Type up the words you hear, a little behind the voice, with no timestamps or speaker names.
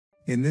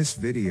In this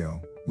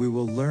video, we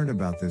will learn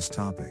about this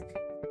topic.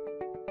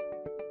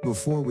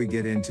 Before we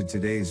get into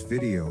today's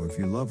video, if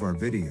you love our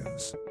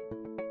videos,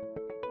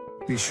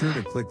 be sure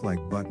to click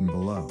like button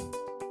below.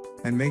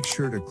 And make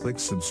sure to click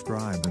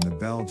subscribe and the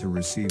bell to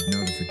receive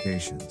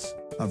notifications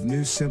of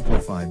new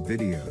simplified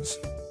videos.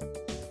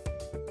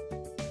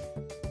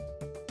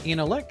 In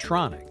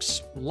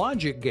electronics,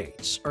 logic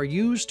gates are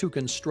used to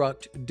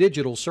construct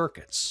digital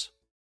circuits.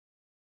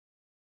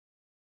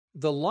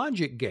 The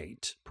logic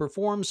gate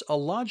performs a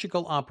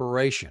logical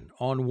operation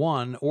on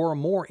one or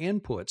more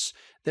inputs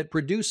that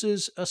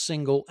produces a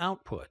single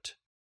output.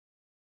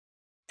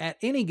 At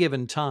any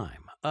given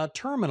time, a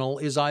terminal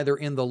is either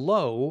in the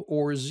low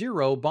or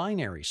zero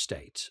binary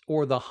state,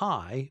 or the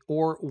high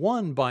or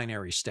one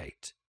binary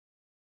state.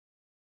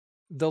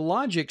 The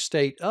logic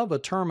state of a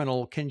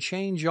terminal can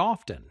change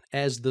often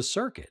as the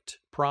circuit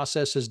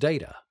processes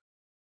data.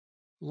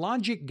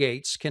 Logic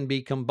gates can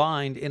be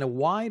combined in a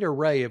wide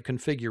array of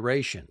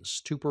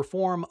configurations to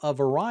perform a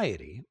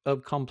variety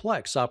of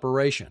complex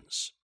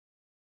operations.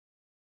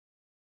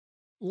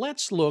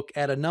 Let's look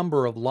at a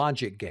number of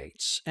logic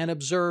gates and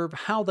observe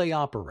how they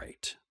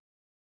operate.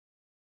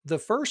 The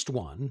first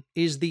one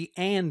is the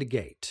AND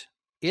gate.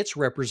 It's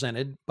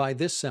represented by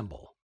this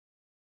symbol.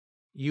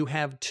 You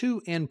have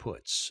two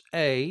inputs,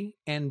 A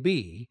and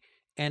B,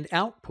 and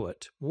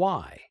output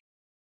Y.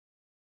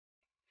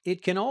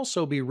 It can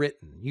also be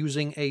written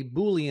using a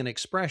Boolean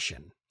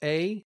expression,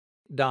 A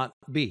dot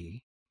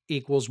B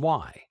equals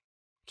Y.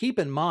 Keep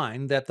in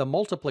mind that the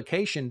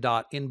multiplication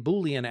dot in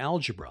Boolean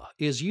algebra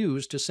is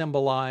used to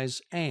symbolize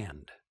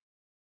AND.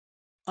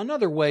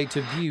 Another way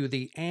to view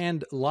the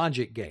AND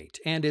logic gate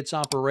and its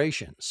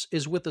operations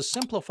is with a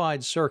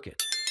simplified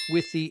circuit,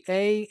 with the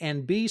A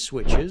and B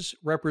switches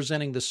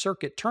representing the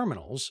circuit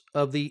terminals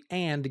of the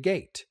AND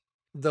gate.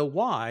 The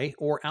Y,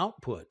 or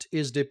output,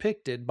 is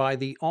depicted by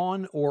the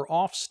on or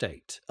off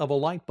state of a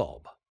light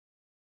bulb.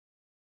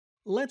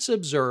 Let's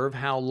observe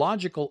how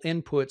logical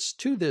inputs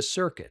to this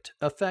circuit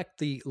affect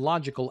the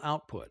logical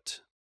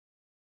output.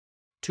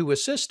 To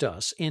assist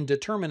us in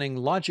determining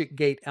logic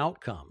gate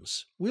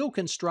outcomes, we'll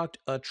construct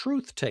a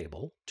truth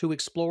table to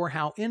explore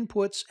how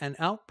inputs and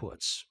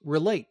outputs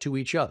relate to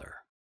each other.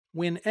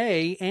 When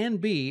A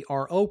and B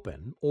are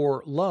open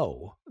or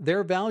low,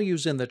 their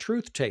values in the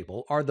truth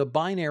table are the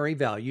binary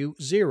value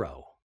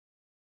 0.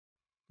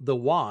 The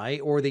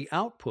Y, or the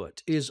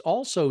output, is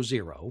also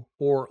 0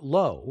 or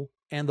low,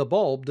 and the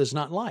bulb does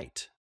not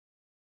light.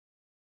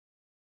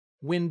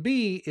 When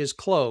B is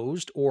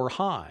closed or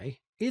high,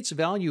 its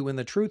value in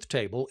the truth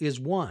table is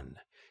 1,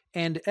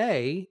 and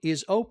A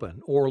is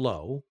open or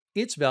low,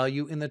 its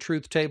value in the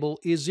truth table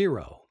is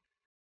 0.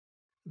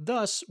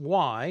 Thus,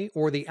 Y,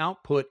 or the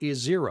output, is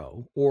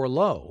 0 or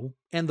low,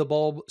 and the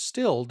bulb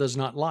still does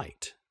not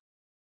light.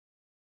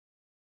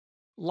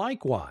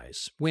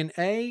 Likewise, when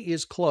A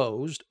is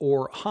closed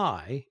or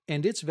high,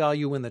 and its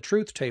value in the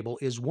truth table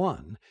is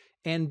 1,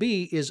 and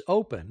B is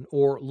open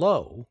or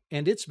low,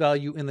 and its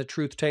value in the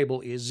truth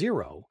table is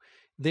 0,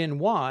 then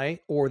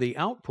Y, or the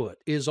output,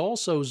 is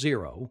also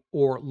 0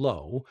 or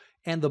low,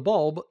 and the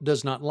bulb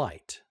does not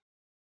light.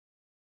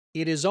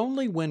 It is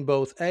only when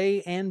both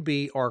A and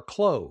B are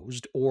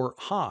closed or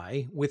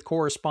high with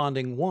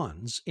corresponding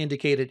 1s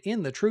indicated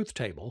in the truth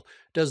table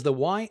does the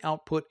Y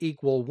output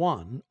equal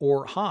 1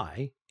 or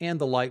high and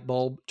the light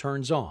bulb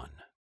turns on.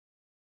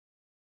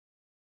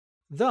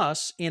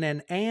 Thus, in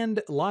an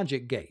AND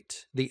logic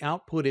gate, the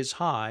output is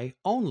high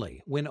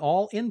only when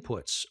all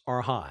inputs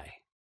are high.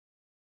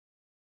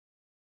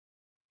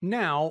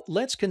 Now,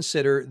 let's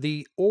consider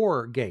the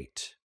OR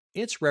gate.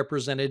 It's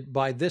represented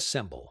by this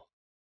symbol.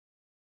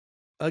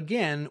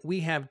 Again, we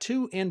have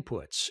two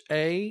inputs,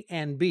 A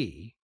and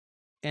B,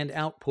 and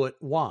output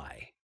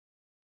Y.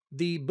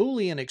 The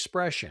Boolean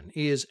expression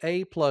is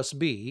A plus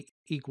B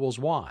equals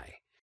Y.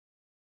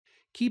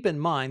 Keep in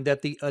mind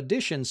that the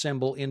addition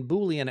symbol in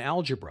Boolean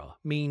algebra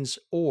means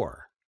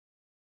OR.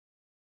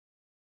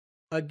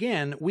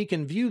 Again, we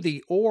can view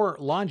the OR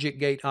logic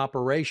gate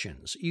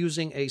operations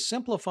using a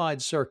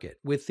simplified circuit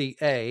with the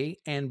A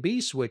and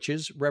B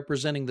switches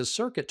representing the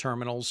circuit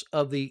terminals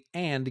of the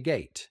AND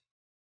gate.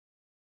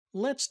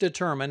 Let's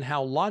determine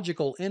how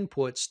logical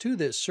inputs to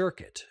this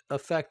circuit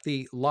affect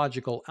the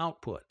logical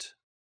output.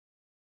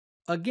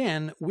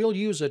 Again, we'll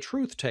use a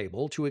truth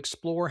table to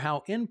explore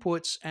how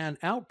inputs and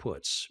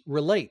outputs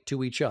relate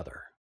to each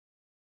other.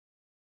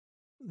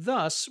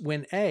 Thus,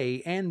 when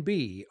A and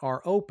B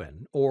are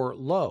open or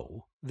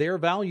low, their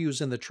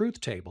values in the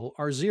truth table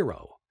are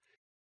 0.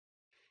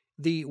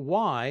 The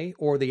Y,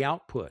 or the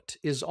output,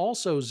 is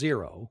also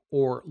 0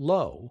 or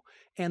low,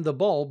 and the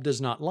bulb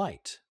does not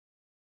light.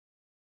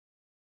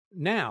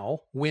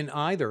 Now, when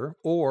either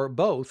or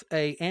both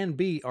A and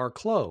B are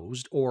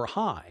closed or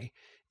high,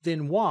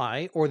 then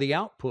Y, or the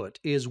output,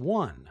 is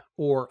 1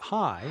 or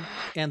high,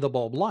 and the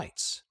bulb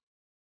lights.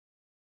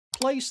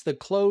 Place the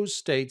closed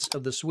states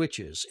of the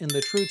switches in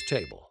the truth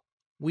table.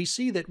 We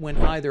see that when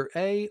either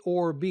A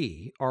or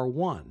B are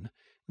 1,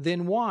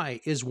 then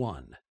Y is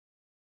 1.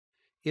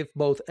 If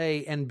both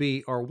A and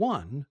B are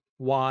 1,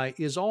 Y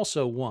is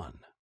also 1.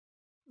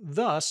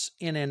 Thus,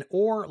 in an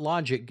OR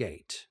logic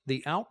gate,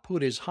 the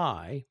output is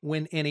high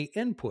when any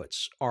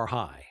inputs are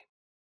high.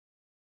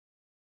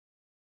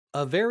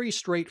 A very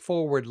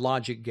straightforward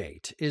logic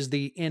gate is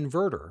the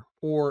inverter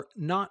or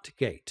NOT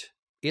gate.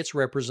 It's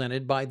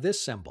represented by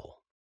this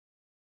symbol.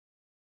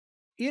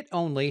 It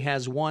only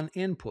has one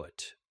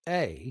input,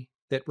 A,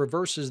 that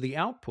reverses the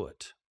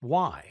output,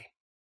 Y.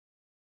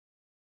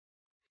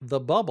 The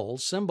bubble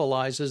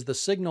symbolizes the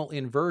signal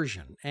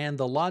inversion and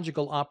the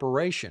logical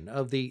operation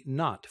of the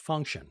NOT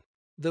function.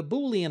 The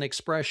Boolean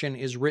expression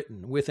is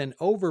written with an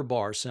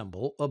overbar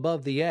symbol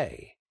above the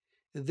A.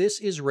 This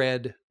is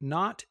read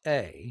NOT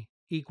A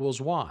equals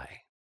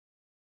Y.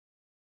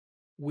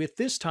 With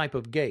this type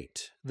of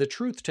gate, the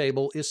truth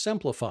table is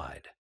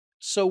simplified,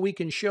 so we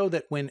can show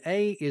that when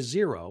A is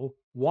 0,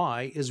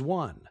 Y is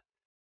 1.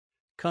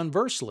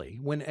 Conversely,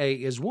 when A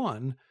is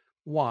 1,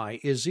 Y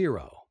is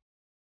 0.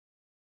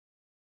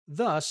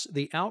 Thus,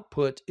 the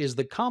output is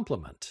the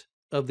complement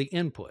of the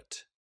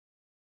input.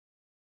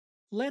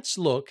 Let's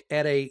look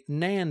at a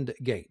NAND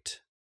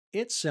gate.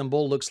 Its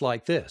symbol looks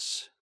like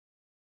this.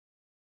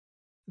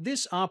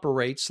 This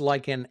operates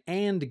like an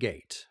AND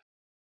gate,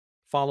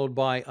 followed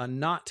by a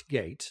NOT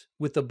gate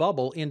with the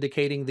bubble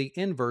indicating the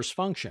inverse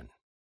function.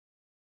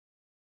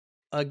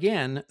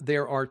 Again,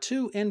 there are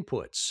two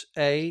inputs,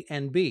 A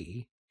and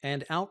B,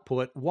 and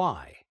output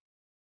Y.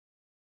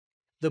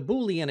 The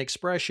Boolean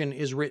expression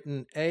is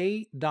written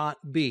A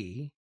dot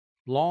B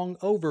long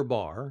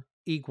overbar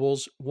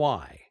equals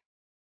Y.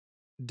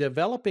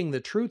 Developing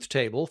the truth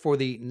table for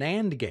the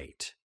NAND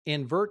gate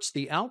inverts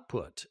the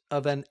output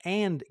of an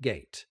AND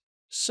gate.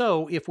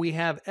 So if we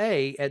have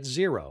A at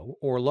 0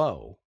 or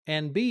low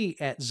and B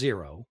at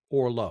 0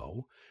 or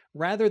low,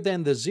 rather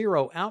than the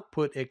 0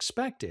 output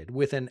expected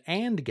with an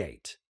AND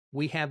gate,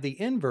 we have the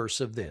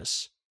inverse of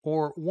this,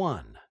 or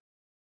 1.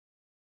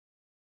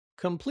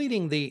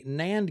 Completing the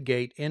NAND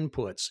gate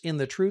inputs in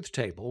the truth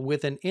table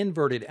with an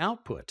inverted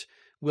output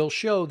will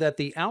show that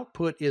the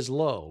output is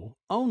low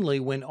only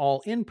when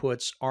all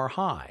inputs are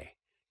high.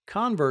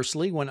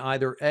 Conversely, when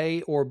either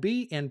A or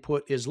B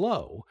input is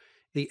low,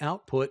 the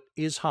output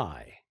is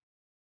high.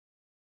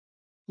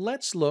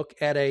 Let's look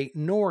at a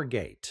NOR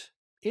gate.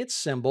 Its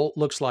symbol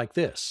looks like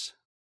this.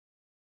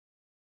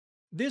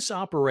 This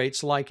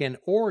operates like an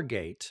OR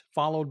gate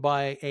followed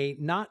by a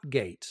NOT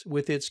gate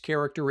with its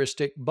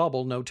characteristic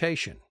bubble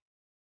notation.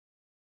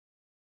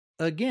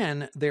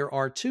 Again, there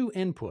are two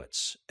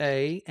inputs,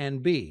 A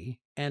and B,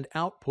 and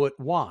output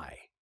Y.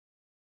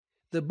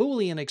 The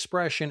Boolean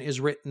expression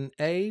is written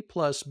A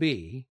plus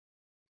B,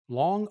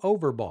 long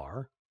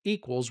overbar,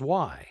 equals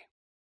Y.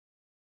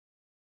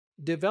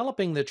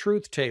 Developing the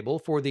truth table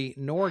for the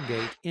NOR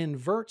gate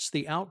inverts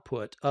the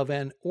output of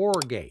an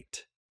OR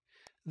gate.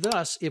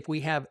 Thus, if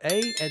we have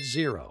A at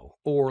 0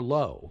 or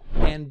low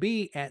and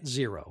B at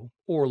 0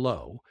 or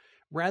low,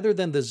 rather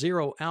than the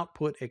 0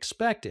 output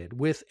expected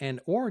with an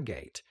OR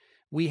gate,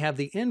 we have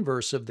the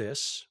inverse of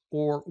this,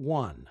 or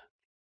 1.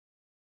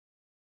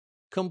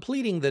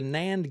 Completing the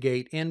NAND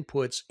gate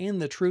inputs in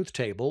the truth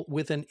table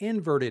with an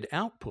inverted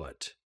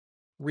output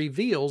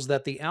reveals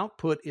that the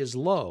output is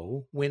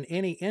low when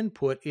any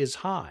input is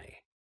high.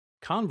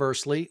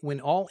 Conversely, when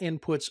all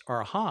inputs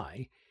are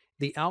high,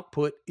 the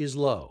output is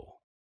low.